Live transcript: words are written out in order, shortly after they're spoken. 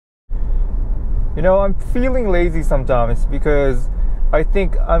I'm feeling lazy sometimes because I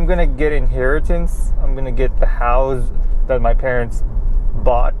think I'm gonna get inheritance. I'm gonna get the house that my parents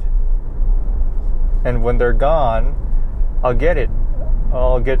bought, and when they're gone, I'll get it.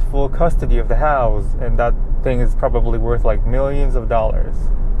 I'll get full custody of the house, and that thing is probably worth like millions of dollars.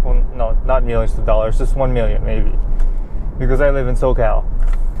 Well, no, not millions of dollars, just 1 million maybe, because I live in SoCal.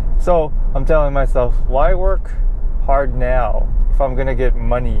 So I'm telling myself, why work hard now if I'm gonna get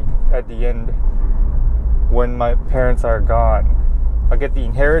money at the end when my parents are gone? I'll get the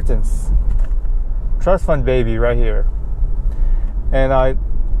inheritance. Trust fund baby right here. And I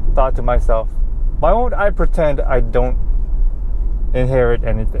thought to myself, why won't I pretend I don't inherit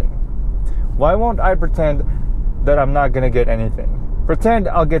anything? Why won't I pretend that I'm not gonna get anything? Pretend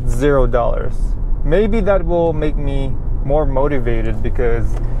I'll get $0. Maybe that will make me more motivated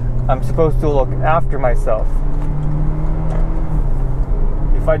because I'm supposed to look after myself.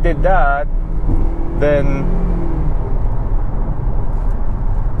 If I did that, then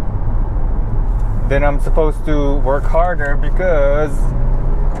I'm supposed to work harder because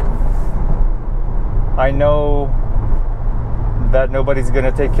I know that nobody's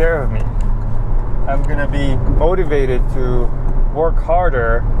gonna take care of me. I'm gonna be motivated to work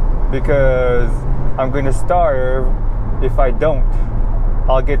harder because I'm gonna starve if I don't.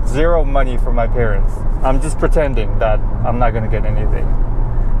 I'll get zero money from my parents. I'm just pretending that I'm not gonna get anything.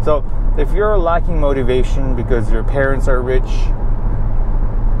 So if you're lacking motivation because your parents are rich,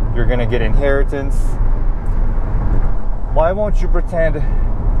 you're gonna get inheritance, why won't you pretend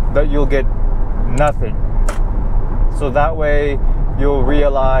that you'll get nothing? So that way you'll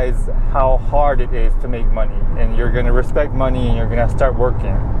realize how hard it is to make money, and you're gonna respect money, and you're gonna start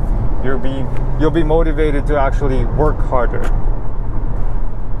working. You'll be motivated to actually work harder.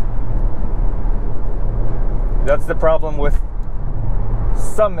 That's the problem with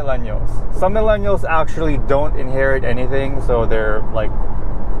some millennials. Some millennials actually don't inherit anything, so they're like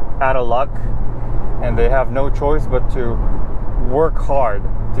out of luck, and they have no choice but to work hard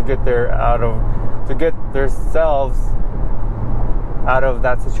to get themselves out of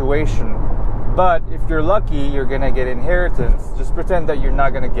that situation. But if you're lucky, you're gonna get inheritance. Just pretend that you're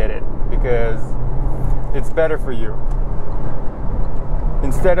not gonna get it because it's better for you.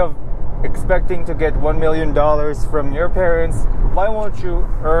 Instead of expecting to get $1 million from your parents, why won't you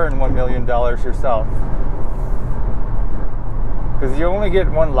earn $1 million yourself? Because you only get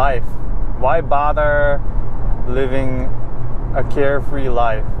one life. Why bother living a carefree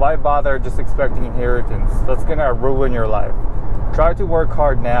life? Why bother just expecting inheritance? That's gonna ruin your life. Try to work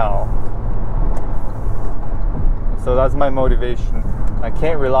hard now. So that's my motivation. I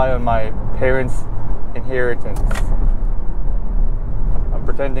can't rely on my parents' inheritance. I'm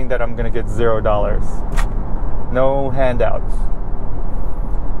pretending that I'm gonna get $0. No handouts.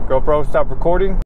 GoPro, stop recording.